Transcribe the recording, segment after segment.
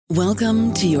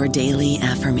Welcome to your daily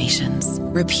affirmations.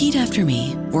 Repeat after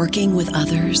me. Working with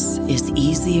others is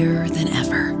easier than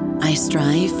ever. I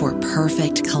strive for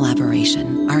perfect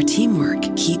collaboration. Our teamwork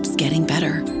keeps getting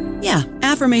better. Yeah,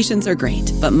 affirmations are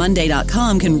great, but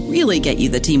Monday.com can really get you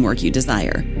the teamwork you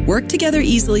desire. Work together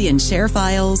easily and share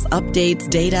files, updates,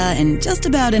 data, and just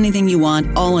about anything you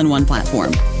want all in one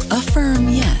platform. Affirm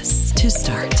yes to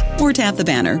start, or tap the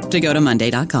banner to go to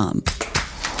Monday.com.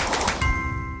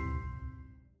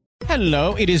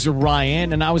 Hello, it is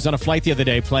Ryan, and I was on a flight the other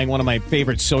day playing one of my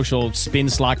favorite social spin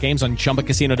slot games on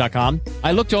ChumbaCasino.com.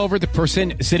 I looked over at the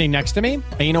person sitting next to me,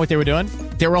 and you know what they were doing?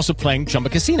 They were also playing Chumba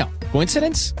Casino.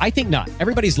 Coincidence? I think not.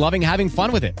 Everybody's loving having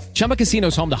fun with it. Chumba Casino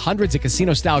is home to hundreds of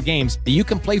casino-style games that you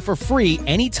can play for free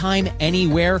anytime,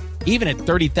 anywhere, even at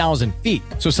 30,000 feet.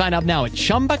 So sign up now at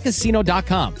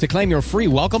ChumbaCasino.com to claim your free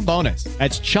welcome bonus.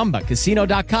 That's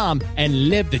ChumbaCasino.com and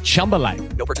live the Chumba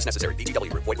life. No purchase necessary.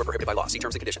 VGW. Void where prohibited by law. See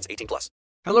terms and conditions. 18+.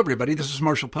 Hello, everybody. This is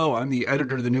Marshall Poe. I'm the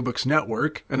editor of the New Books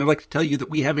Network, and I'd like to tell you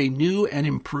that we have a new and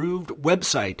improved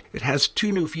website. It has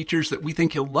two new features that we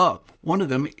think you'll love. One of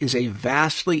them is a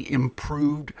vastly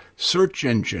improved search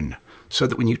engine, so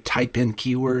that when you type in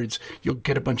keywords, you'll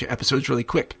get a bunch of episodes really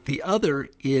quick. The other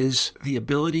is the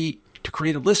ability to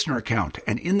create a listener account.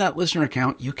 And in that listener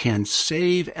account, you can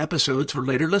save episodes for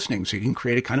later listening. So you can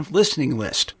create a kind of listening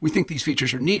list. We think these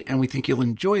features are neat, and we think you'll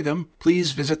enjoy them.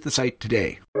 Please visit the site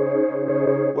today.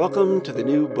 Welcome to the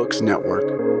New Books Network.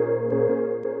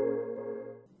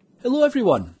 Hello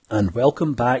everyone, and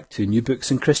welcome back to New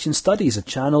Books in Christian Studies, a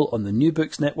channel on the New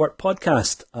Books Network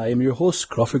podcast. I am your host,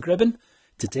 Crawford Gribben.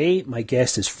 Today, my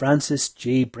guest is Francis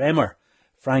J. Bremer.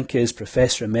 Frank is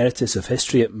Professor Emeritus of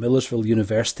History at Millersville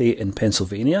University in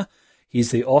Pennsylvania. He's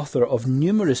the author of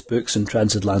numerous books on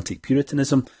transatlantic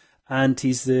Puritanism, and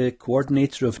he's the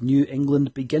coordinator of New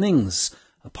England Beginnings,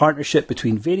 a partnership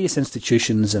between various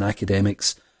institutions and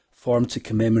academics formed to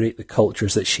commemorate the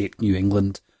cultures that shaped New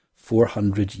England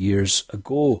 400 years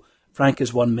ago. Frank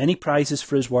has won many prizes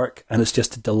for his work, and it's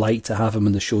just a delight to have him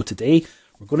on the show today.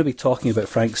 We're going to be talking about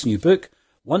Frank's new book,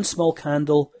 One Small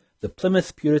Candle, The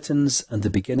Plymouth Puritans and the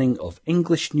Beginning of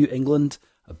English New England,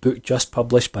 a book just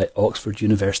published by Oxford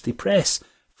University Press.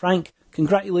 Frank,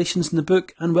 congratulations on the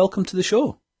book and welcome to the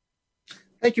show.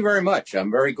 Thank you very much. I'm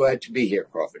very glad to be here,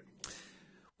 Crawford.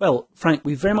 Well, Frank,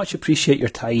 we very much appreciate your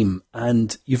time,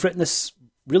 and you've written this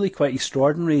really quite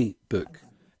extraordinary book,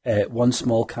 One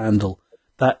Small Candle,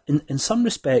 that in some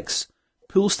respects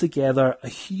pulls together a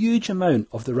huge amount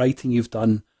of the writing you've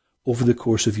done over the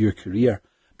course of your career.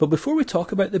 But before we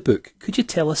talk about the book, could you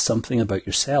tell us something about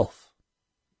yourself?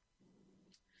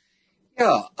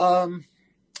 Yeah,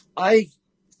 I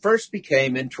first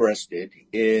became interested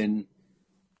in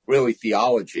really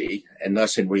theology and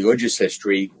thus in religious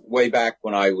history way back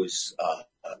when I was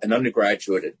an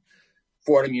undergraduate at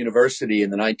Fordham University in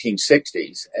the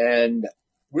 1960s. And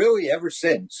really ever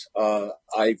since,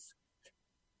 I've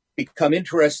become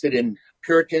interested in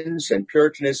Puritans and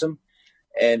Puritanism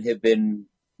and have been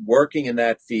working in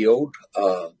that field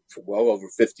for well over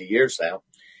 50 years now.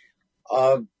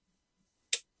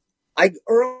 I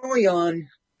early on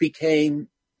became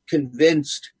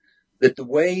convinced that the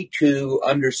way to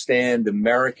understand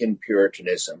American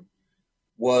Puritanism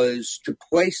was to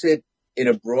place it in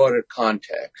a broader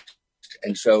context.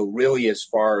 And so really as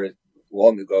far as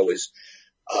long ago as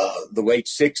the late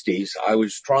 60s, I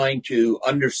was trying to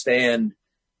understand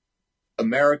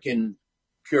American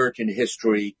Puritan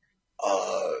history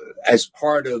as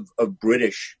part of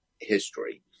British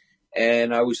history.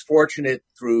 And I was fortunate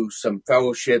through some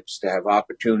fellowships to have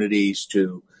opportunities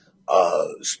to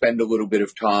spend a little bit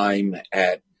of time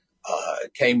at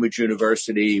Cambridge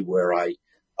University, where I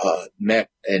met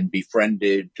and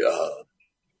befriended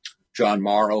John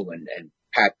Morrow and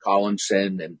Pat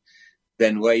Collinson, and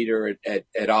then later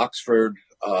at Oxford,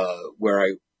 where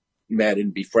I met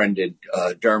and befriended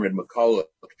Dermot McCulloch.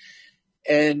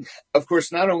 And of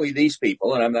course, not only these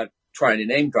people, and I'm not trying to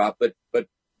name drop, but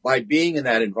by being in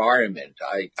that environment,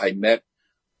 I met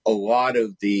a lot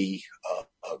of the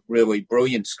really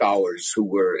brilliant scholars who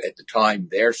were at the time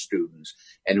their students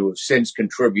and who have since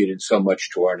contributed so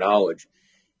much to our knowledge.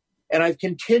 And I've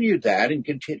continued that and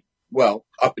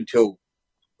up until,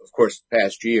 of course, the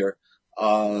past year,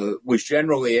 was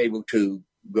generally able to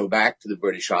go back to the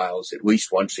British Isles at least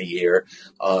once a year,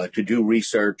 to do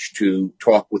research, to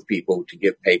talk with people, to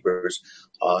give papers.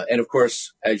 And of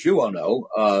course, as you all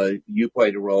know, you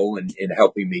played a role in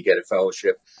helping me get a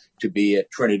fellowship to be at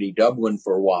Trinity Dublin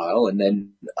for a while. And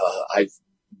then, I've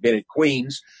been at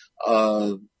Queen's,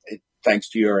 thanks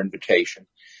to your invitation.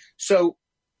 So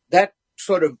that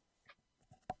sort of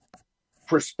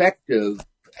perspective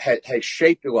has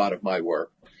shaped a lot of my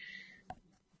work.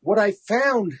 What I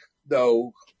found,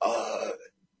 though,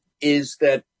 is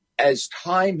that as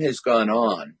time has gone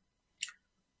on,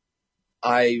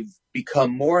 I've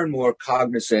become more and more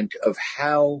cognizant of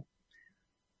how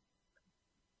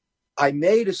I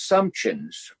made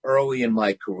assumptions early in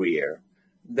my career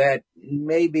that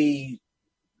maybe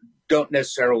don't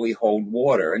necessarily hold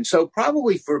water. And so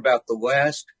probably for about the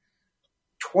last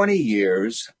 20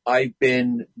 years, I've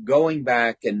been going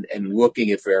back and looking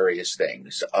at various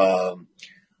things.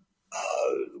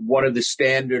 One of the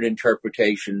standard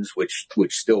interpretations, which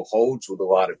still holds with a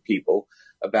lot of people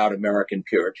about American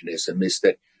Puritanism, is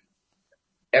that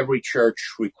every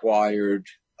church required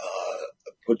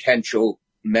a potential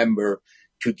member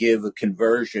to give a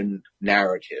conversion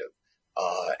narrative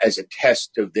as a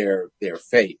test of their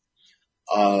faith.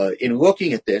 In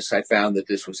looking at this, I found that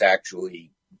this was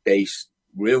actually based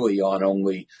really on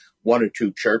only one or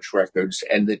two church records,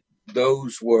 and that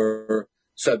those were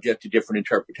subject to different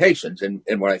interpretations. And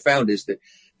what I found is that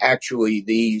actually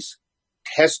these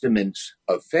testaments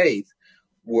of faith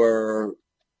were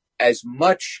as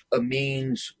much a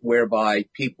means whereby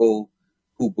people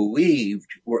who believed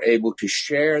were able to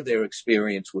share their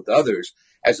experience with others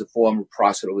as a form of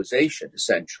proselytization,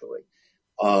 essentially.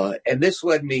 And this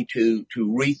led me to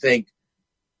rethink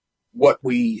what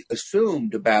we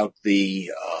assumed about the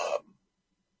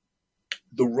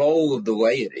role of the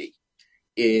laity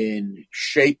in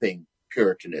shaping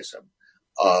Puritanism,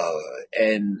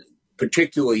 and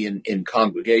particularly in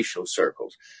congregational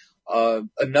circles.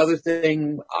 Another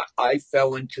thing, I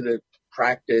fell into the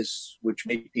practice which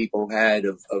many people had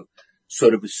of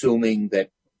sort of assuming that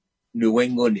New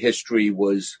England history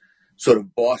was sort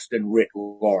of Boston writ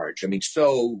large. I mean,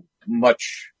 so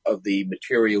much of the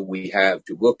material we have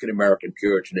to look at American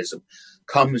Puritanism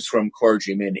comes from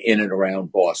clergymen in and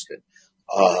around Boston.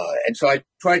 And so I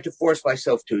tried to force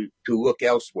myself to look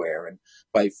elsewhere. And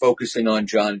by focusing on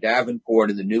John Davenport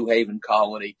and the New Haven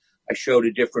colony, I showed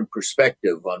a different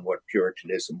perspective on what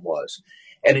Puritanism was.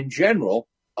 And in general,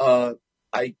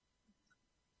 I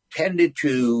tended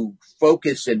to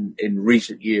focus in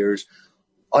recent years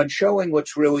on showing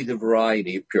what's really the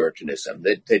variety of Puritanism,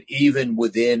 that even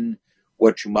within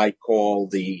what you might call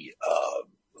the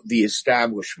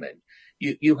establishment,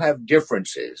 you have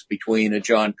differences between a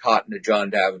John Cotton, a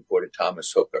John Davenport, a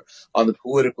Thomas Hooker. On the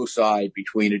political side,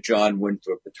 between a John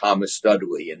Winthrop, a Thomas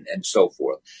Studley, and so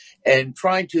forth. And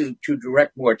trying to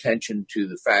direct more attention to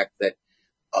the fact that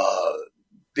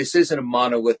this isn't a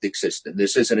monolithic system.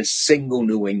 This isn't a single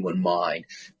New England mind.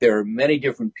 There are many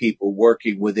different people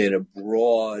working within a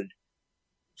broad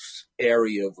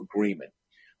area of agreement.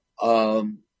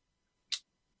 And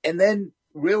then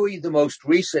really the most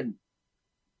recent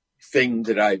thing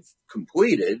that I've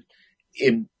completed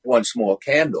in one small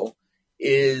candle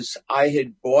is I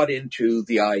had bought into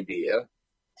the idea,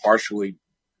 partially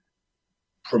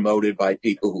promoted by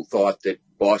people who thought that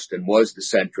Boston was the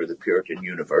center of the Puritan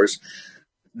universe,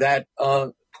 that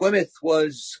Plymouth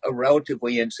was a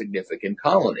relatively insignificant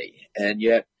colony. And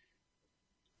yet,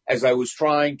 as I was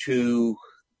trying to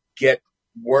get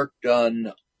work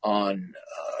done on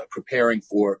preparing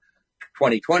for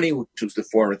 2020, which was the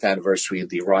 400th anniversary of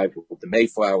the arrival of the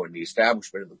Mayflower and the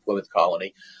establishment of the Plymouth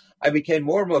colony, I became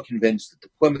more and more convinced that the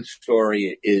Plymouth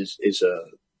story is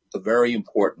a very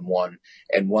important one,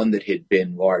 and one that had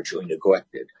been largely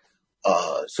neglected.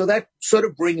 So that sort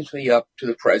of brings me up to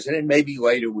the present, and maybe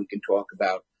later we can talk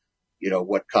about,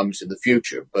 what comes in the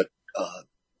future. But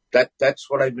that's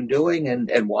what I've been doing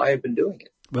and why I've been doing it.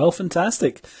 Well,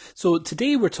 fantastic. So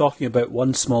today we're talking about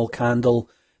One Small Candle,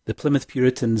 The Plymouth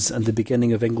Puritans and the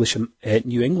Beginning of English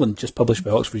New England, just published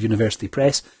by Oxford University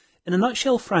Press. In a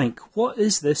nutshell, Frank, what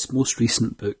is this most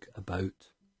recent book about?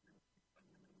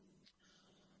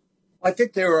 I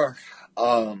think there are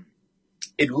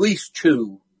at least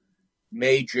two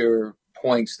major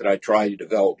points that I try to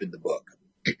develop in the book.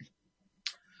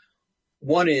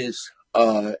 One is,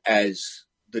 as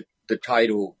the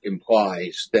title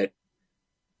implies, that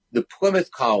the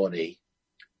Plymouth colony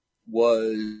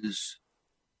was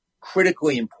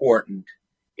critically important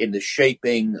in the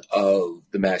shaping of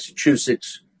the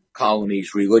Massachusetts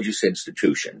colony's religious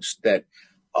institutions, that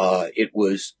it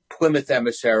was Plymouth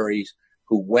emissaries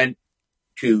who went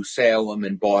to Salem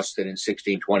and Boston in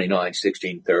 1629,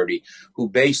 1630, who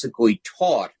basically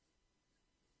taught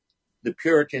the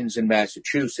Puritans in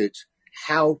Massachusetts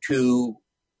how to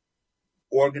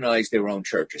organize their own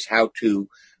churches, how to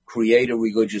create a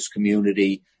religious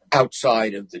community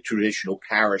outside of the traditional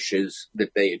parishes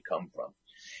that they had come from.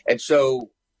 And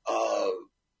so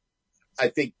I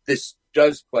think this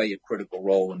does play a critical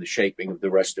role in the shaping of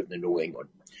the rest of the New England.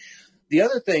 The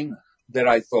other thing that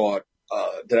I thought,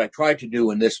 that I tried to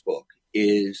do in this book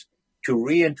is to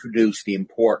reintroduce the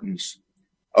importance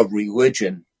of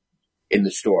religion in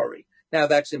the story. Now,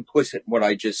 that's implicit in what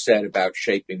I just said about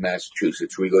shaping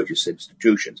Massachusetts religious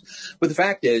institutions. But the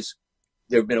fact is,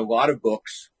 there have been a lot of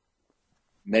books,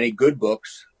 many good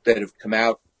books, that have come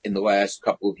out in the last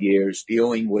couple of years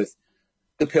dealing with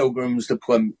the Pilgrims, the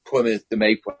Plymouth, the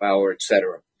Mayflower,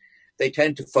 etc. They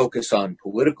tend to focus on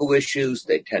political issues.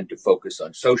 They tend to focus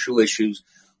on social issues.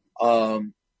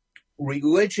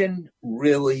 Religion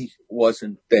really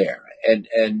wasn't there.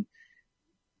 And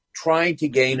trying to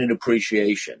gain an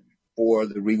appreciation for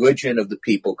the religion of the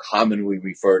people commonly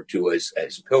referred to as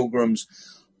pilgrims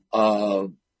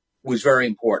was very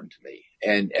important to me.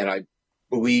 And I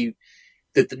believe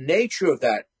that the nature of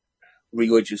that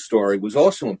religious story was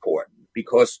also important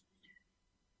because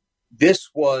this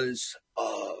was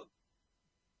a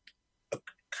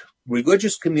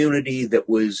religious community that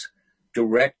was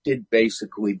directed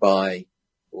basically by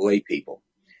lay people.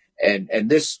 And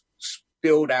this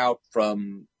spilled out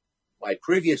from my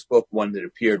previous book, one that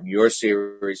appeared in your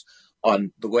series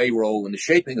on the lay role in the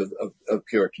shaping of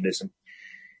Puritanism.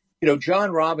 You know, John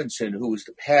Robinson, who was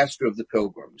the pastor of the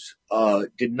Pilgrims,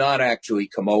 did not actually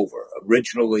come over.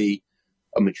 Originally,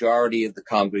 a majority of the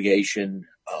congregation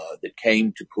that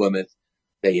came to Plymouth,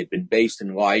 they had been based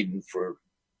in Leiden for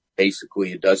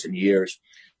basically a dozen years.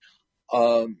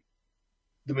 The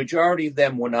majority of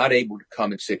them were not able to come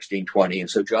in 1620, and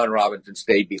so John Robinson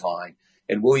stayed behind.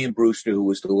 And William Brewster, who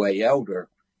was the lay elder,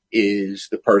 is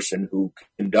the person who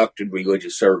conducted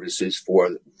religious services for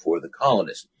the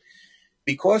colonists.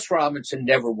 Because Robinson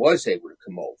never was able to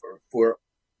come over, for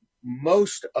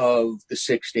most of the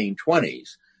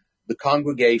 1620s, the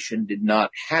congregation did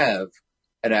not have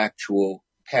an actual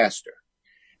pastor.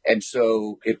 And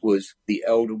so it was the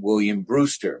elder William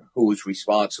Brewster who was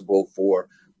responsible for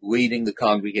leading the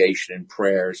congregation in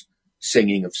prayers,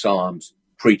 singing of psalms,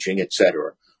 preaching,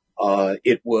 etc.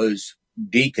 It was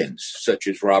deacons such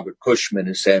as Robert Cushman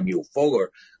and Samuel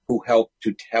Fuller who helped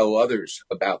to tell others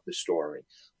about the story.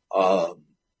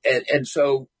 And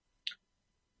so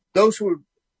those were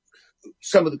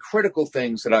some of the critical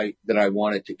things that I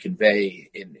wanted to convey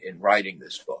in writing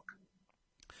this book.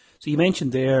 So you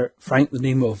mentioned there, Frank, the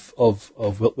name of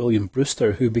William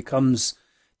Brewster, who becomes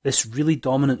this really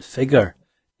dominant figure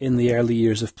in the early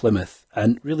years of Plymouth,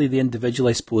 and really the individual,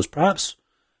 I suppose, perhaps,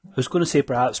 I was going to say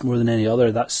perhaps more than any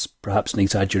other, that's perhaps an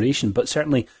exaggeration, but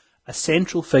certainly a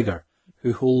central figure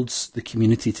who holds the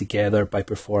community together by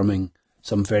performing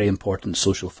some very important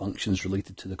social functions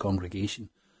related to the congregation.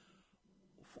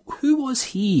 Who was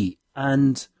he,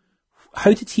 and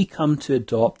how did he come to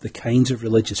adopt the kinds of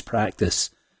religious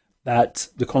practice that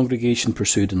the congregation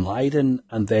pursued in Leiden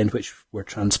and then which were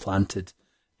transplanted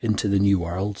into the New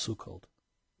World, so-called?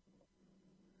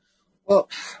 Well,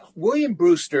 William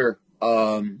Brewster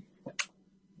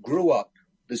grew up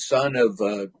the son of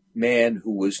a man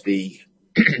who was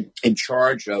in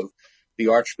charge of the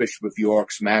Archbishop of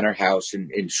York's manor house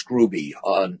in Scrooby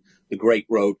on the great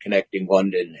road connecting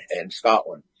London and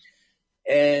Scotland.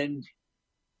 And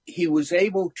he was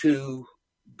able to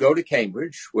go to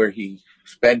Cambridge, where he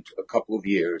spent a couple of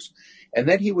years. And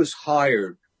then he was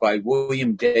hired by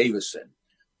William Davison,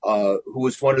 who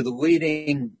was one of the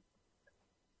leading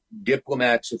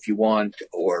diplomats, if you want,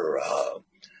 or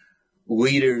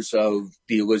leaders of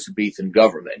the Elizabethan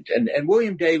government. And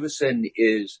William Davison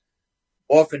is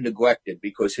often neglected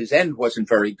because his end wasn't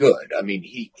very good. I mean,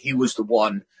 he was the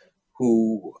one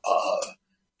who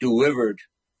delivered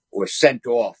or sent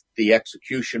off the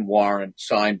execution warrant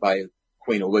signed by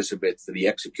Queen Elizabeth for the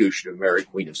execution of Mary,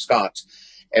 Queen of Scots.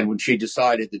 And when she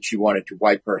decided that she wanted to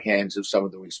wipe her hands of some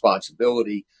of the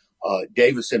responsibility,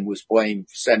 Davison was blamed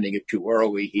for sending it too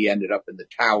early. He ended up in the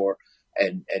Tower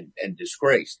and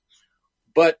disgraced.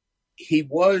 But he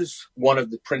was one of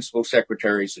the principal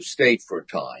secretaries of state for a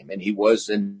time, and he was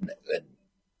an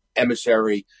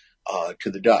emissary to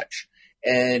the Dutch.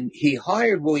 And he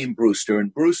hired William Brewster,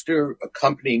 and Brewster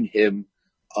accompanied him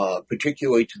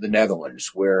particularly to the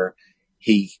Netherlands, where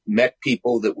he met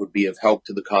people that would be of help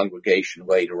to the congregation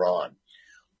later on.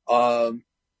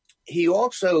 He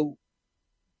also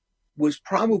was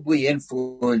probably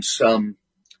influenced some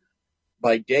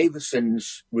by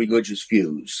Davison's religious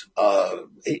views.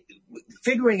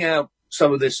 Figuring out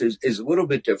some of this is a little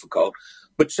bit difficult,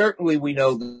 but certainly we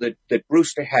know that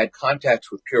Brewster had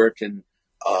contacts with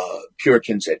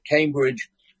Puritans at Cambridge.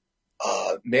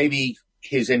 Maybe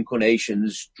his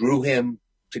inclinations drew him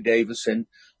to Davison.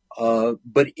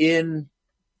 But in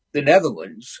the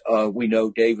Netherlands, we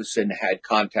know Davison had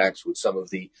contacts with some of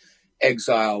the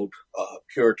exiled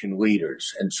Puritan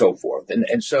leaders and so forth.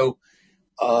 And so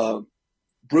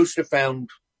Brewster found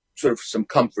sort of some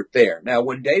comfort there. Now,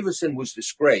 when Davison was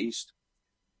disgraced,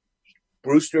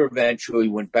 Brewster eventually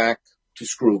went back to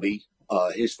Scrooby.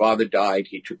 His father died.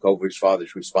 He took over his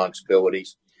father's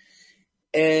responsibilities.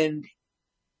 And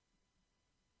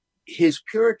his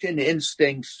Puritan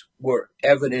instincts were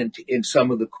evident in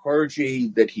some of the clergy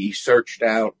that he searched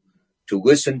out to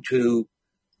listen to.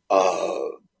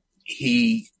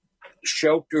 He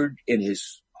sheltered in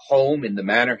his home in the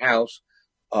manor house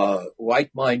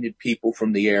like-minded people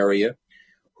from the area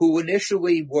who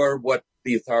initially were what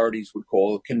the authorities would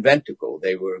call a conventicle.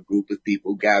 They were a group of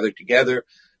people gathered together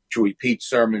to repeat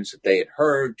sermons that they had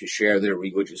heard, to share their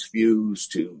religious views,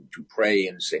 to pray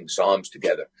and sing psalms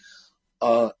together.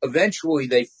 Eventually,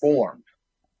 they formed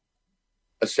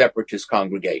a separatist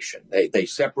congregation. They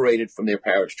separated from their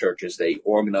parish churches. They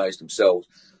organized themselves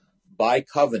by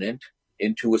covenant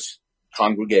into a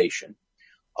congregation.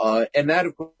 And that,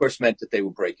 of course, meant that they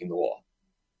were breaking the law.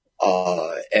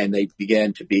 And they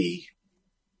began to be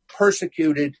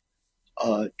persecuted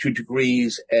to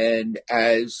degrees. And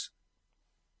as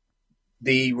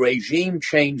the regime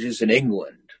changes in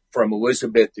England from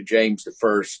Elizabeth to James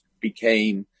I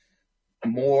became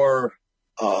more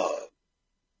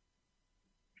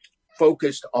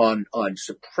focused on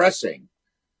suppressing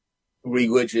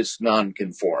religious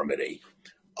nonconformity,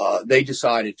 they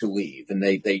decided to leave. And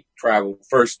they traveled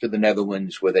first to the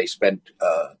Netherlands, where they spent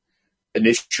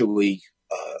initially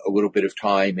a little bit of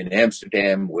time in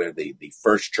Amsterdam, where the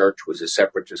first church was a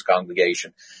separatist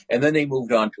congregation. And then they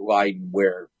moved on to Leiden,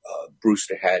 where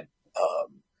Brewster had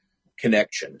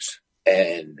connections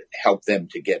and helped them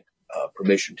to get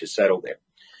permission to settle there.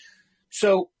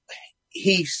 So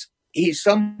he's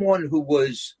someone who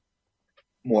was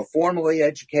more formally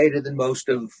educated than most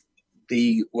of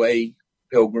the lay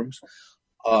pilgrims.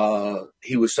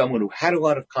 He was someone who had a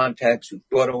lot of contacts, who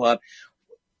thought a lot.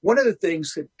 One of the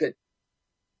things that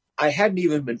I hadn't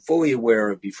even been fully aware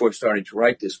of before starting to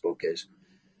write this book is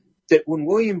that when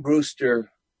William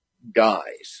Brewster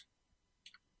dies,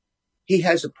 he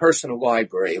has a personal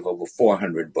library of over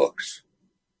 400 books.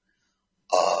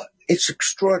 It's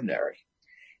extraordinary.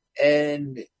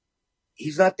 And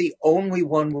he's not the only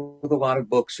one with a lot of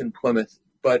books in Plymouth,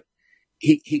 but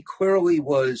he clearly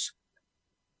was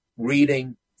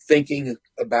reading, thinking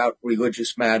about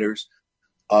religious matters.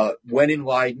 When in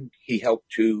Leiden, he helped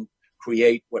to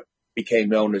create what became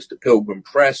known as the Pilgrim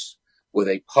Press, where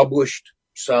they published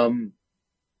some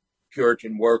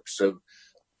Puritan works of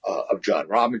John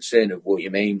Robinson, of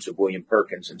William Ames, of William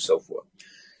Perkins, and so forth.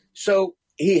 So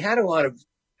he had a lot of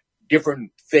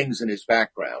different things in his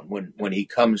background when he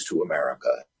comes to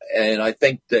America. And I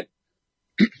think that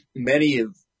many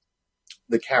of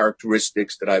the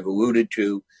characteristics that I've alluded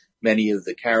to, many of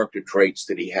the character traits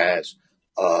that he has,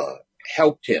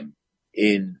 helped him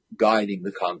in guiding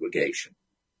the congregation.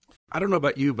 I don't know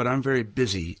about you, but I'm very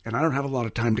busy and I don't have a lot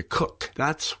of time to cook.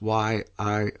 That's why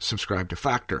I subscribe to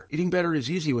Factor. Eating better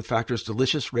is easy with Factor's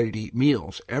delicious, ready-to-eat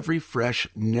meals. Every fresh,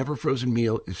 never frozen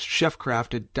meal is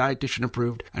chef-crafted, dietitian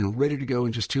approved, and ready to go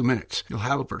in just 2 minutes. You'll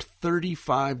have over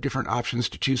 35 different options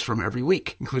to choose from every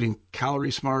week, including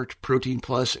Calorie Smart, Protein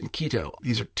Plus, and Keto.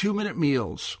 These are 2-minute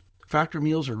meals. Factor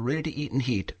meals are ready to eat and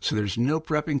heat, so there's no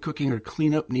prepping, cooking, or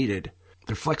cleanup needed.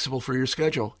 They're flexible for your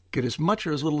schedule. Get as much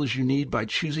or as little as you need by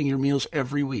choosing your meals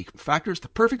every week. Factor is the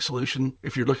perfect solution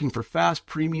if you're looking for fast,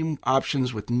 premium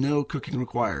options with no cooking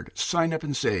required. Sign up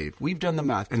and save. We've done the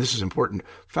math, and this is important.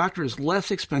 Factor is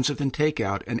less expensive than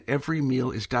takeout, and every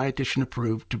meal is dietitian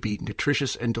approved to be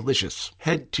nutritious and delicious.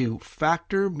 Head to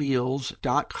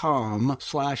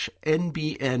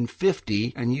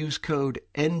factormeals.com/NBN50 and use code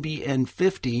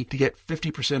NBN50 to get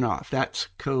 50% off. That's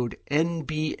code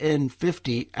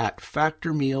NBN50 at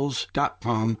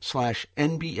factormeals.com/NBN50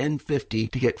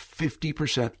 to get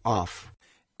 50% off.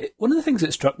 One of the things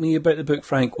that struck me about the book,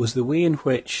 Frank, was the way in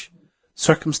which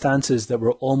circumstances that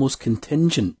were almost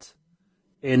contingent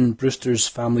in Brewster's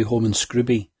family home in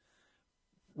Scrooby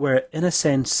were, in a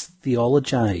sense,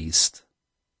 theologized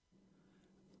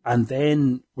and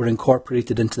then were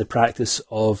incorporated into the practice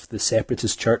of the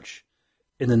separatist church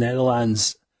in the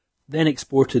Netherlands, then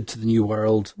exported to the New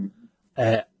World,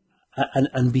 and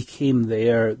became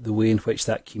there the way in which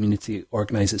that community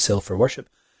organised itself for worship.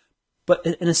 But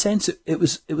in a sense, it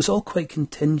was all quite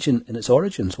contingent in its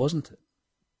origins, wasn't it?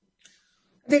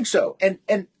 I think so. And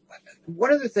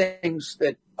one of the things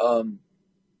that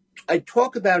I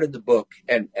talk about in the book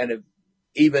and have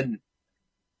even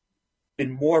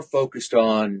been more focused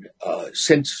on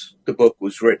since the book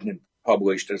was written and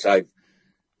published, as I've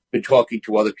been talking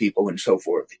to other people and so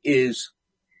forth, is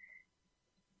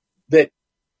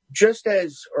just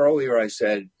as earlier I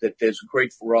said that there's a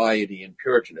great variety in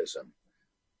Puritanism,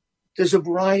 there's a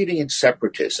variety in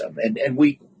separatism. And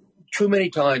we, too many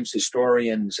times,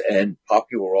 historians and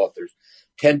popular authors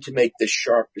tend to make this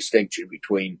sharp distinction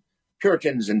between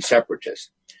Puritans and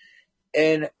separatists.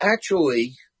 And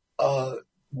actually,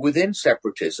 within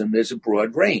separatism, there's a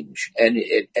broad range,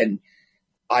 and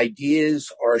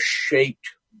ideas are shaped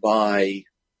by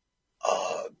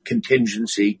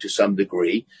contingency to some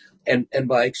degree, and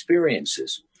by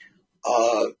experiences.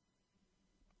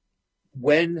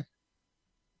 When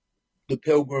the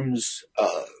Pilgrims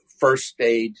first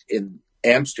stayed in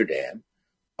Amsterdam,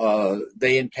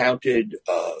 they encountered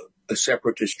a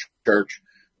separatist church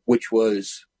which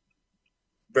was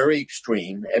very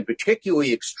extreme, and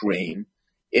particularly extreme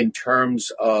in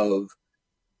terms of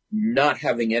not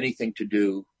having anything to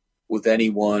do with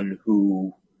anyone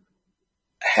who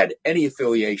had any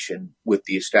affiliation with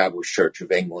the established Church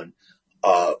of England,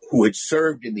 who had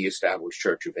served in the established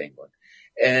Church of England.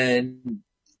 And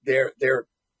their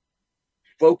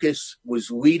focus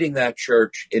was leading that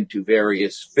church into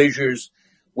various fissures,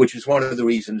 which is one of the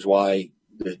reasons why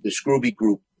the Scrooby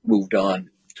group moved on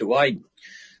to Leiden.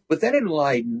 But then in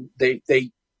Leiden,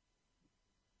 they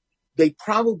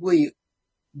probably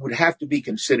would have to be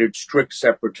considered strict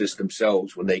separatists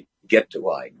themselves when they get to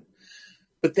Leiden.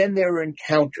 But then there are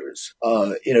encounters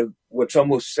in what's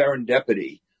almost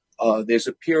serendipity. There's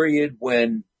a period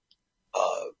when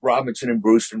Robinson and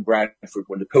Brewster and Bradford,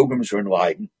 when the Pilgrims are in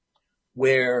Leiden,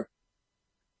 where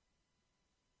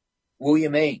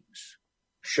William Ames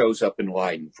shows up in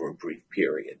Leiden for a brief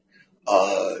period.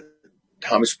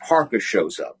 Thomas Parker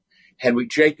shows up. Henry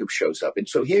Jacob shows up. And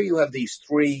so here you have these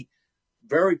three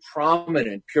very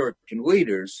prominent Puritan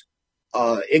leaders,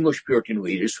 English Puritan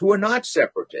leaders, who are not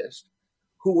separatists,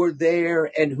 who are there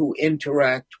and who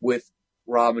interact with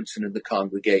Robinson and the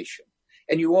congregation.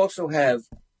 And you also have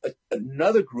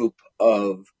another group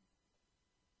of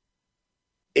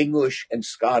English and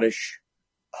Scottish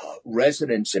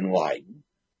residents in Leiden,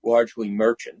 largely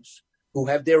merchants, who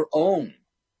have their own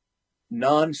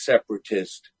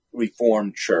non-separatist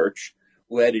Reformed church,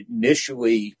 led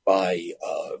initially by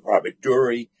Robert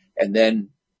Dury and then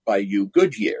by Hugh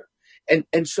Goodyear.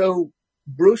 And so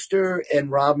Brewster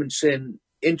and Robinson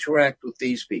interact with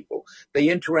these people. They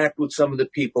interact with some of the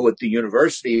people at the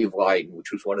University of Leiden,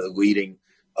 which was one of the leading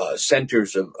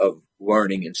centers of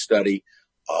learning and study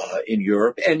in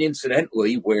Europe, and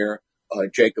incidentally, where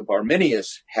Jacob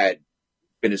Arminius had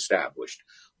been established.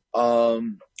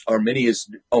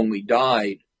 Arminius only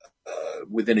died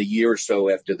within a year or so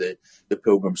after the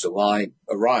Pilgrims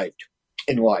arrived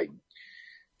in Leiden.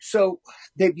 So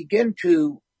they begin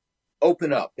to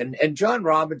open up. And John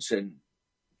Robinson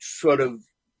sort of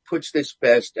puts this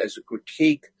best as a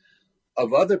critique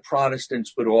of other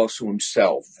Protestants, but also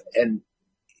himself. And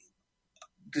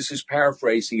this is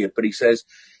paraphrasing it, but he says,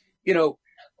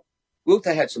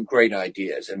 Luther had some great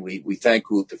ideas, and we thank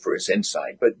Luther for his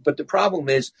insight. But the problem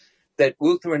is that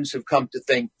Lutherans have come to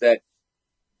think that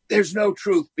there's no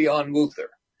truth beyond Luther.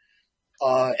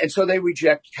 And so they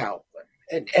reject Calvin.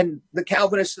 And the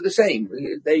Calvinists are the same.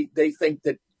 They think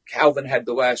that Calvin had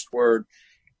the last word.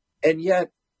 And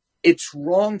yet it's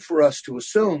wrong for us to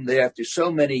assume that after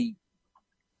so many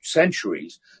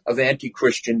centuries of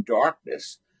anti-Christian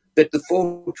darkness, that the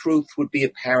full truth would be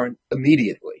apparent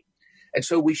immediately. And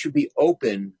so we should be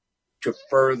open to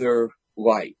further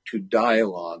light, to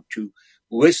dialogue, to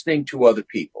listening to other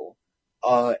people,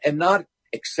 and not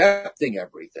accepting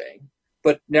everything,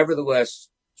 but nevertheless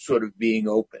sort of being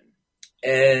open.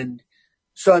 And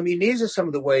so, these are some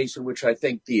of the ways in which I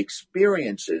think the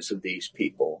experiences of these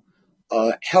people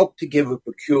help to give a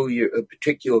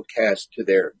particular cast to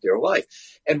their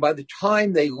life. And by the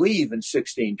time they leave in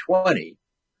 1620,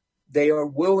 they are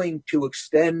willing to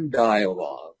extend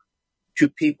dialogue to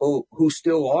people who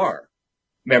still are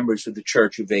members of the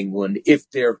Church of England if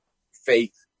their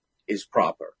faith is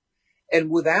proper. And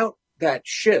without that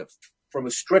shift from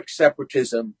a strict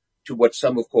separatism to what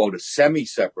some have called a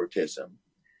semi-separatism,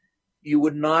 you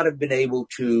would not have been able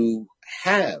to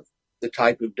have the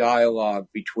type of dialogue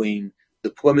between the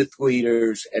Plymouth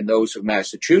leaders and those of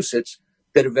Massachusetts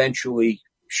that eventually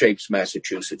shapes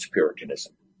Massachusetts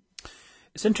Puritanism.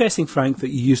 It's interesting, Frank, that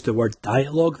you used the word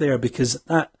dialogue there, because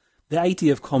the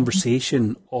idea of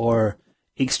conversation or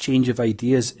exchange of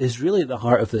ideas is really at the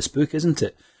heart of this book, isn't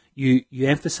it? You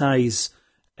emphasize,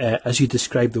 as you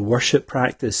describe the worship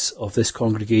practice of this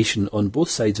congregation on both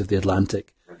sides of the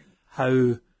Atlantic,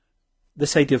 how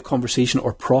this idea of conversation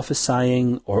or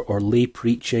prophesying or lay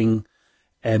preaching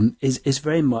is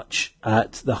very much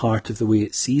at the heart of the way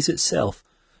it sees itself.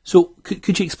 So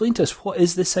could you explain to us, what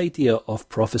is this idea of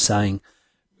prophesying?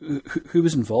 Who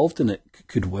was involved in it?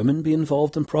 Could women be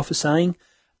involved in prophesying?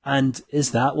 And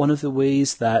is that one of the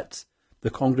ways that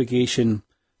the congregation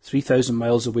 3,000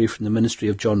 miles away from the ministry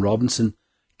of John Robinson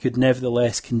could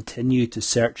nevertheless continue to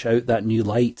search out that new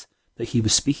light that he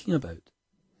was speaking about?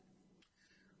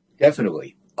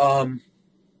 Definitely. I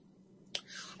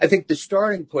think the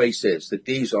starting place is that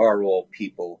these are all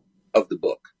people of the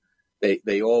book.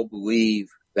 They all believe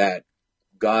that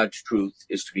God's truth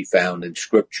is to be found in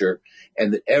Scripture,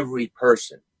 and that every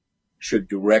person should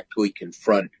directly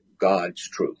confront God's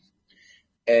truth.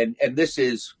 And this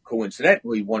is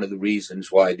coincidentally one of the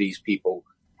reasons why these people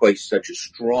place such a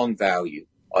strong value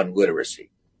on literacy.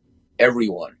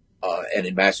 Everyone, and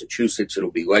in Massachusetts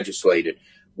it'll be legislated,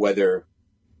 whether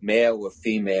male or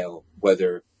female,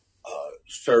 whether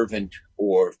servant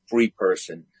or free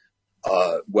person,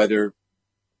 whether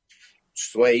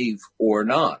slave or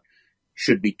not,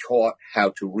 should be taught how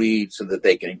to read so that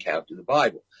they can encounter the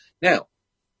Bible. Now,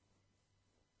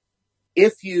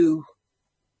 if you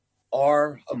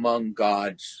are among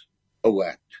God's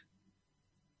elect,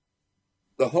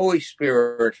 the Holy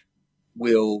Spirit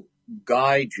will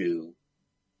guide you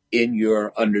in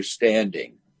your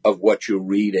understanding of what you're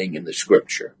reading in the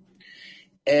Scripture.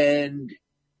 And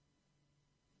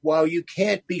while you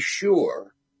can't be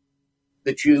sure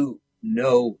that you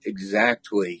know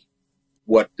exactly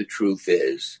what the truth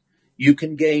is, you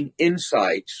can gain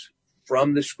insights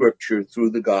from the Scripture through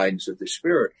the guidance of the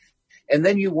Spirit. And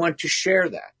then you want to share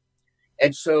that.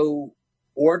 And so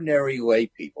ordinary lay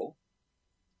people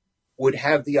would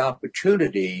have the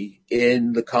opportunity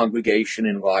in the congregation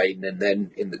in Leiden, and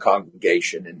then in the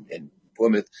congregation in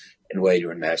Plymouth, and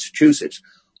later in Massachusetts,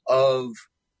 of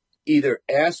either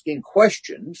asking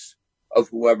questions of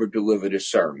whoever delivered a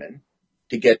sermon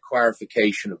to get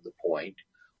clarification of the point,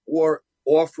 or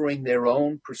offering their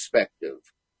own perspective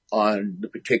on the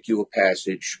particular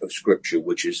passage of Scripture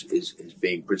which is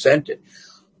being presented.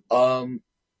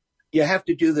 You have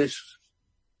to do this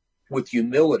with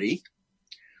humility,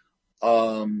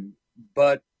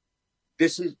 but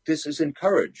this is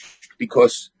encouraged,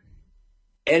 because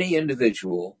any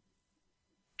individual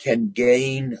can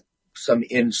gain some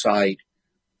insight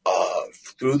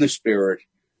through the Spirit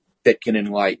that can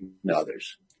enlighten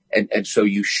others. And so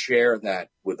you share that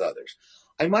with others.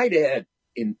 I might add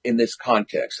in this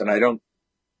context, and I don't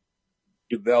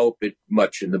develop it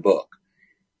much in the book,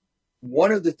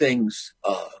 one of the things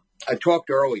I talked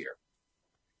earlier,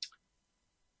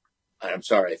 and I'm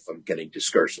sorry if I'm getting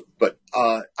discursive, but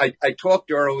I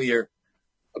talked earlier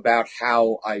about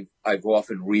how I've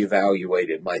often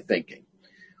reevaluated my thinking.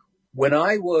 When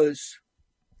I was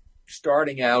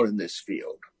starting out in this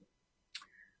field,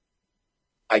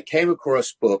 I came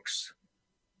across books,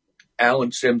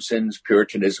 Alan Simpson's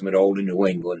Puritanism in Older New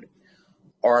England,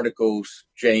 articles,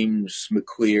 James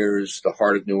McClear's The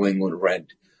Heart of New England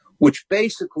Rent, which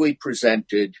basically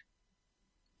presented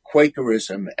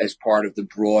Quakerism as part of the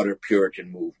broader Puritan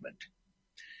movement.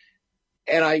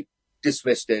 And I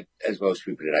dismissed it, as most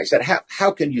people did. I said,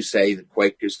 how can you say that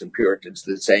Quakers and Puritans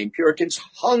are the same? Puritans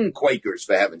hung Quakers,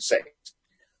 for heaven's sake.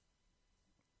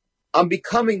 I'm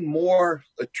becoming more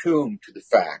attuned to the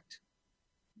fact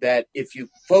that if you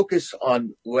focus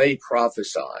on lay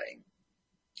prophesying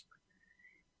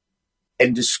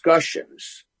and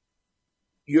discussions,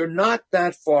 you're not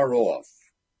that far off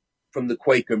from the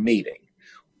Quaker meeting.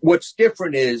 What's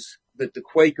different is that the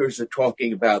Quakers are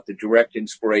talking about the direct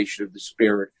inspiration of the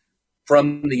Spirit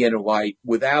from the inner light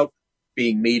without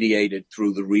being mediated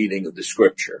through the reading of the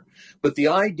Scripture. But the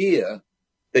idea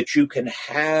that you can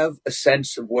have a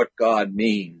sense of what God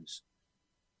means,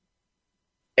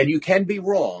 and you can be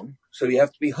wrong, so you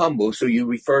have to be humble, so you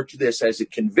refer to this as a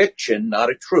conviction, not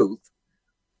a truth,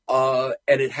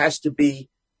 and it has to be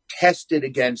tested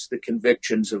against the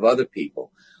convictions of other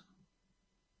people.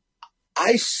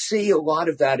 I see a lot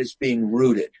of that as being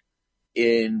rooted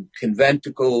in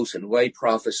conventicles and lay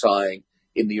prophesying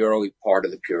in the early part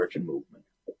of the Puritan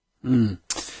movement.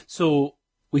 So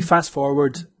we fast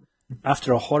forward.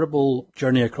 After a horrible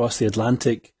journey across the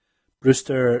Atlantic,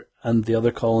 Brewster and the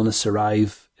other colonists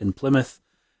arrive in Plymouth.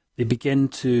 They begin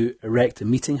to erect a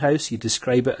meeting house. You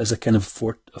describe it as a kind of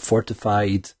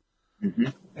fortified,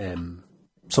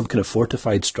 some kind of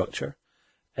fortified structure.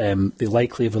 They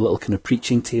likely have a little kind of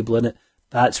preaching table in it.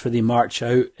 That's where they march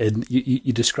out, and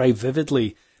you describe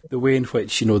vividly the way in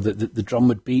which, you know, the drum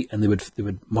would beat, and they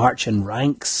would march in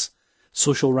ranks,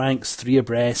 social ranks, 3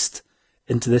 abreast,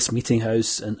 into this meeting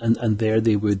house, and there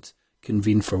they would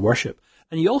convene for worship.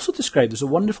 And you also describe, there's a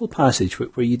wonderful passage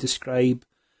where you describe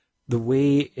the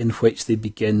way in which they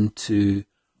begin to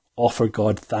offer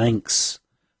God thanks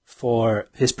for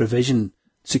his provision,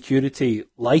 security,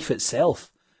 life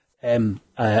itself,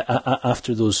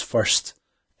 after those first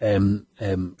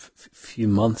few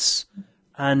months.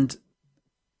 And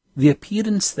the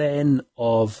appearance then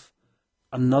of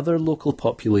another local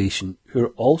population who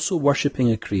are also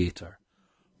worshipping a creator,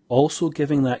 also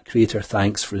giving that creator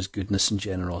thanks for his goodness and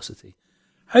generosity.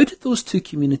 How did those two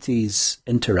communities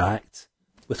interact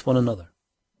with one another?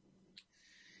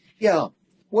 Yeah,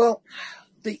 well,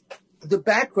 the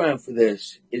background for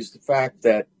this is the fact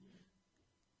that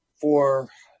for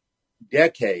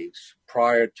decades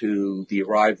prior to the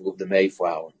arrival of the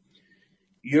Mayflower,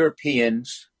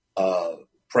 Europeans,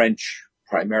 French,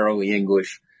 primarily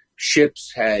English,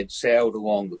 ships had sailed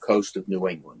along the coast of New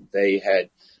England. They had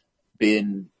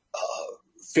been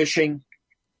fishing,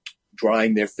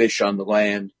 drying their fish on the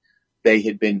land. They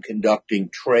had been conducting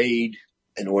trade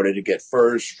in order to get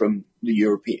furs from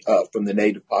the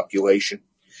native population.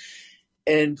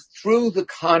 And through the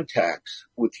contacts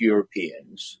with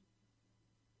Europeans,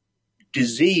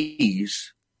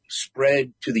 disease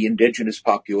spread to the indigenous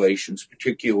populations,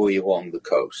 particularly along the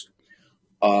coast.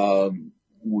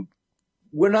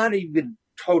 We're not even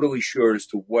totally sure as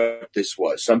to what this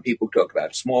was. Some people talk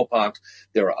about smallpox.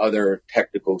 There are other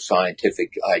technical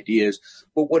scientific ideas.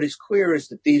 But what is clear is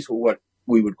that these were what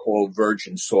we would call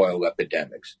virgin soil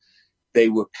epidemics. They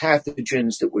were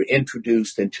pathogens that were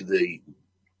introduced into the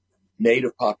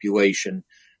native population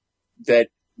that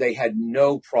they had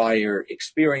no prior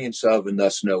experience of and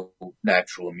thus no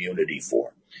natural immunity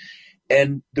for.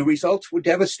 And the results were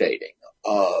devastating,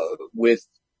 with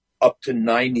up to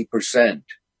 90%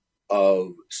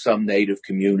 of some native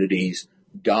communities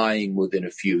dying within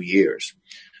a few years.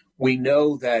 We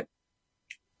know that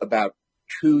about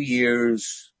 2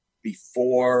 years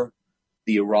before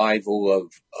the arrival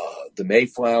of the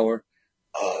Mayflower,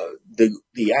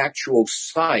 the actual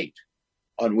site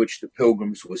on which the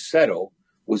Pilgrims would settle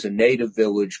was a native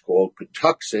village called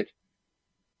Patuxet.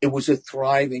 It was a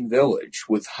thriving village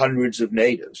with hundreds of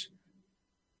natives.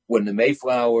 When the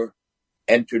Mayflower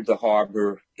entered the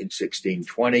harbor in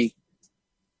 1620,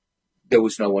 there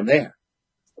was no one there.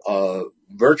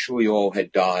 Virtually all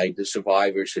had died. The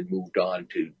survivors had moved on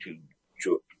to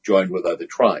join with other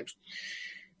tribes.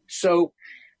 So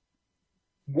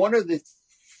one of the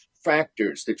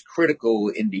factors that's critical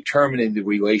in determining the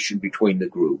relation between the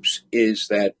groups is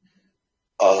that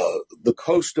the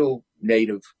coastal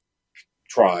native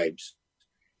tribes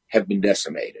have been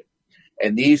decimated.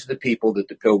 And these are the people that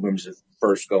the Pilgrims are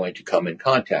first going to come in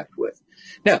contact with.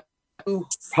 Now, two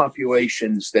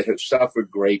populations that have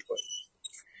suffered greatly.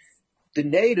 The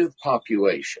native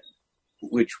population,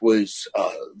 which was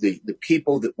the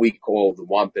people that we call the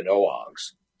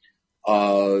Wampanoags,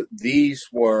 these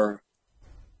were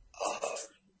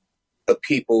a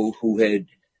people who had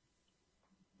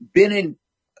been in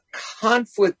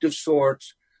conflict of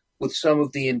sorts with some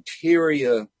of the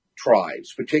interior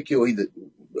tribes, particularly the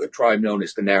tribe known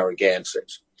as the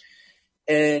Narragansetts.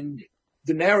 And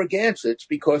the Narragansetts,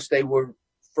 because they were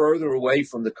further away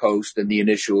from the coast than the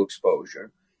initial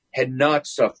exposure, had not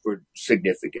suffered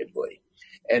significantly.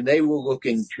 And they were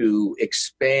looking to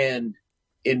expand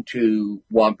into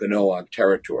Wampanoag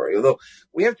territory. Although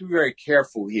we have to be very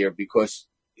careful here because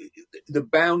the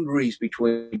boundaries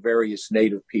between various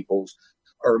native peoples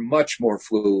are much more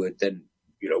fluid than,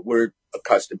 we're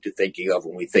accustomed to thinking of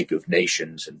when we think of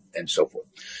nations and so forth.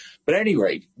 But at any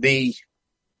rate, the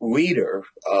leader,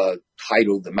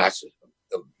 titled the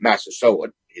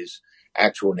Massasoit, his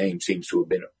actual name seems to have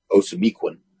been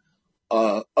Osamequin,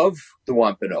 of the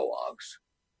Wampanoags,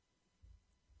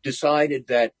 decided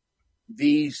that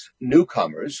these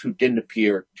newcomers, who didn't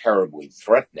appear terribly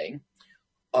threatening,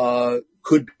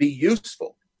 could be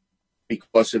useful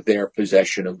because of their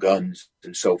possession of guns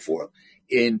and so forth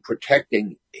in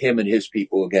protecting him and his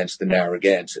people against the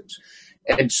Narragansetts.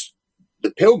 And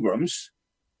the Pilgrims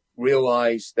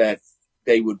realized that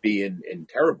they would be in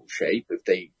terrible shape if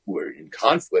they were in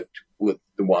conflict with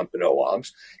the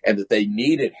Wampanoags and that they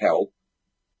needed help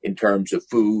in terms of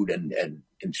food and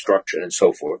instruction and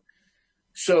so forth.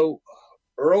 So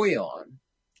early on,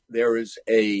 there is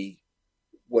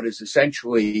what is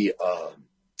essentially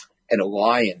an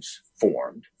alliance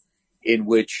formed in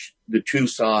which the two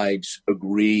sides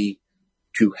agree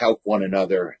to help one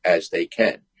another as they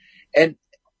can. And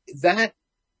that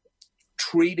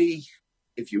treaty,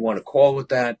 if you want to call it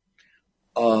that,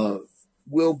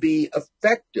 will be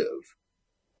effective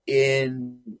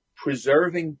in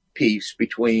preserving peace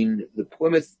between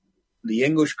the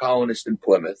English colonists in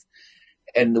Plymouth,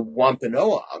 and the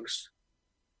Wampanoags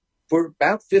for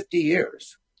about 50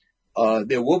 years.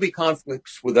 There will be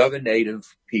conflicts with other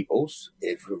native peoples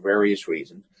for various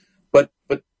reasons, but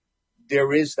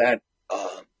there is that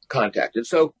contact. And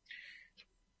so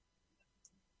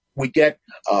we get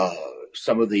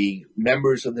some of the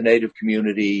members of the native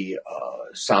community,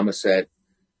 Samoset,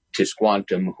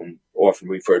 Tisquantum, whom often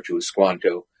referred to as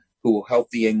Squanto, who will help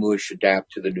the English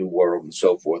adapt to the New World and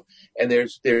so forth. And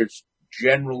there's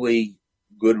generally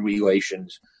good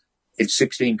relations. In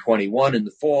 1621 in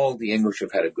the fall, the English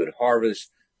have had a good harvest.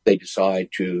 They decide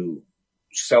to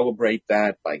celebrate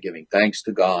that by giving thanks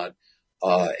to God.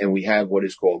 And we have what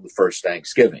is called the first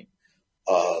Thanksgiving.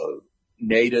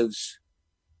 Natives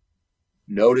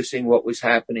noticing what was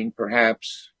happening,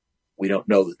 perhaps, we don't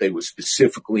know that they were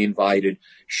specifically invited,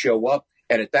 show up,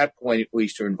 and at that point, at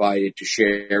least, are invited to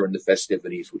share in the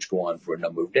festivities, which go on for a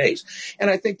number of days. And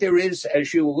I think there is,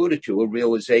 as you alluded to, a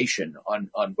realization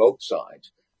on both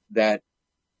sides that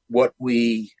what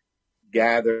we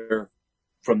gather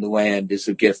from the land is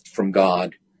a gift from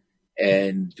God,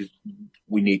 and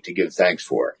we need to give thanks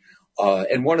for it.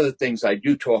 And one of the things I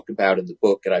do talk about in the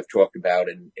book, and I've talked about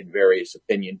in various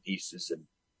opinion pieces and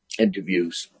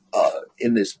interviews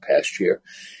in this past year,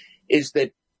 is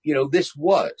that, this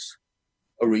was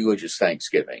a religious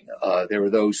Thanksgiving. There are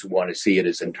those who want to see it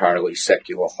as entirely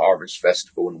secular harvest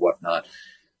festival and whatnot.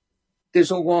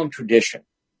 There's a long tradition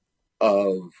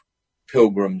of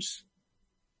pilgrims,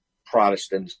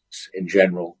 Protestants in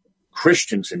general,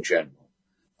 Christians in general,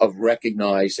 of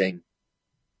recognizing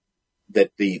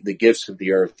that the gifts of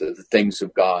the earth are the things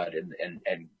of God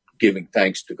and giving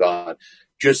thanks to God,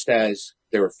 just as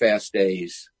there are fast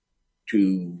days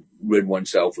to rid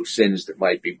oneself of sins that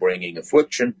might be bringing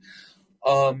affliction.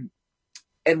 And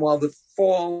while the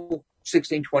fall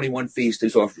 1621 feast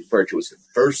is often referred to as the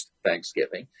first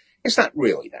Thanksgiving, it's not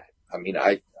really that. I mean,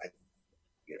 I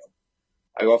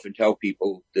often tell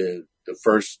people the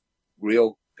first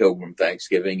real pilgrim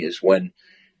Thanksgiving is when,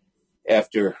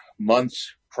 after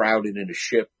months crowded in a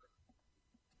ship,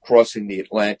 crossing the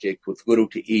Atlantic with little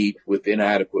to eat, with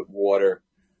inadequate water,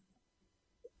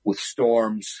 with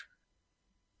storms,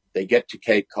 they get to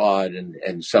Cape Cod,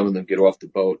 and some of them get off the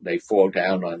boat and they fall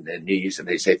down on their knees and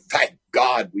they say, "Thank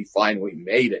God we finally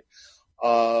made it."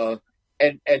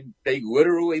 And they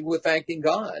literally were thanking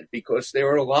God, because there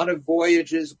were a lot of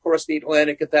voyages across the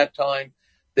Atlantic at that time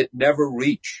that never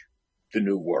reach the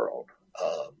New World.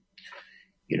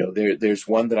 There's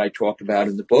one that I talked about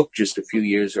in the book just a few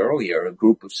years earlier. A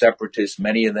group of separatists,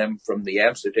 many of them from the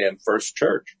Amsterdam First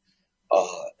Church,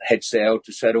 had sailed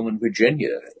to settle in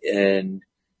Virginia in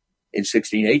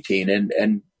 1618,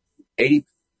 and 80%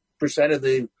 of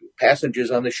the passengers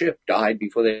on the ship died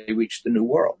before they reached the New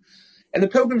World. And the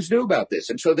Pilgrims knew about this,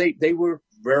 and so they were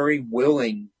very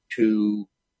willing to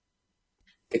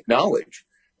acknowledge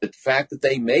that the fact that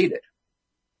they made it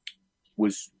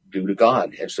was due to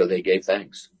God, and so they gave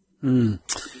thanks.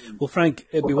 Well, Frank,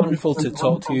 it'd be wonderful to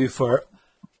talk to you for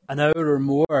an hour or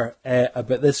more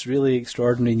about this really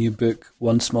extraordinary new book,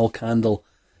 One Small Candle,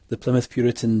 The Plymouth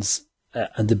Puritans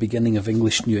and the Beginning of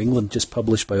English New England, just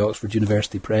published by Oxford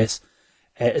University Press.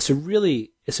 It's a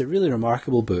really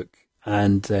remarkable book,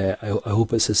 and I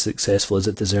hope it's as successful as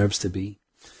it deserves to be.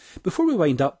 Before we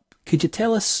wind up, could you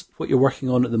tell us what you're working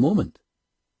on at the moment?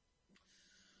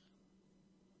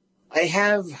 I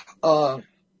have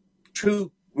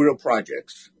two real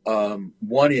projects.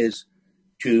 One is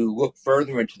to look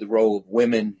further into the role of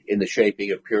women in the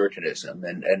shaping of Puritanism,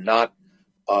 and not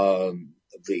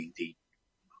the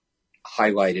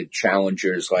highlighted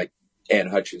challengers like Anne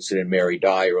Hutchinson and Mary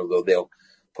Dyer, although they'll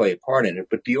play a part in it,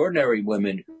 but the ordinary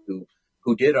women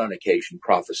who did on occasion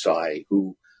prophesy,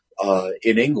 who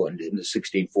in England in the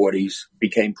 1640s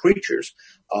became preachers,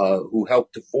 who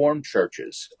helped to form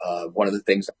churches. One of the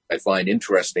things I find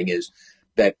interesting is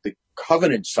that the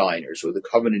covenant signers or the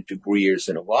covenant agreeers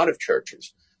in a lot of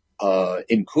churches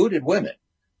included women.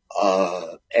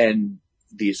 And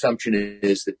the assumption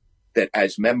is that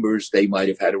as members, they might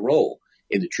have had a role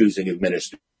in the choosing of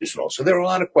ministers and all. So there are a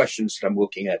lot of questions that I'm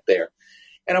looking at there.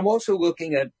 And I'm also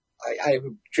looking at, I have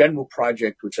a general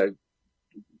project which I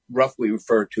roughly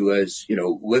refer to as,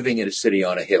 living in a city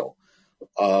on a hill.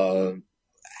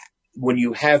 When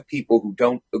you have people who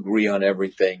don't agree on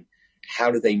everything, how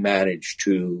do they manage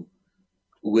to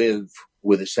live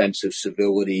with a sense of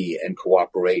civility and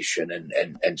cooperation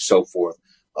and so forth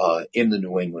in the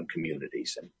New England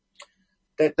communities? And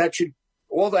that should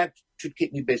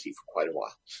keep me busy for quite a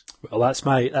while. Well, that's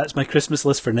my Christmas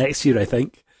list for next year, I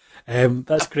think.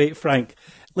 That's great, Frank.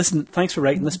 Listen, thanks for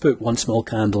writing this book, One Small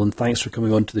Candle, and thanks for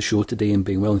coming on to the show today and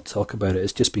being willing to talk about it.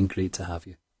 It's just been great to have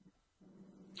you.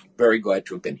 Very glad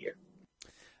to have been here.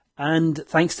 And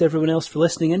thanks to everyone else for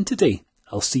listening in today.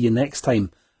 I'll see you next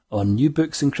time on New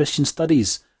Books in Christian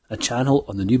Studies, a channel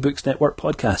on the New Books Network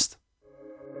podcast.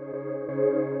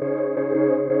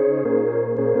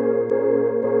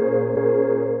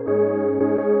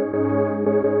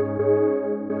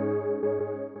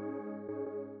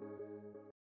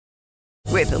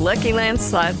 With the Lucky Land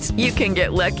Slots, you can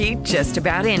get lucky just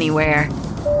about anywhere.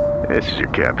 This is your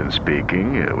captain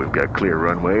speaking. We've got clear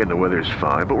runway and the weather's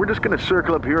fine, but we're just going to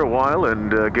circle up here a while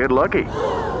and get lucky.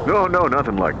 No,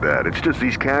 nothing like that. It's just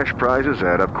these cash prizes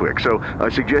add up quick. So I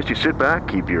suggest you sit back,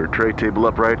 keep your tray table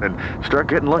upright, and start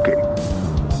getting lucky.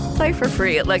 Play for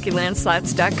free at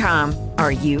LuckyLandSlots.com.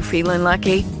 Are you feeling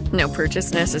lucky? No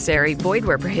purchase necessary. Void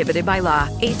where prohibited by law.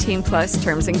 18+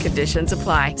 terms and conditions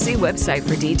apply. See website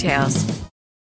for details.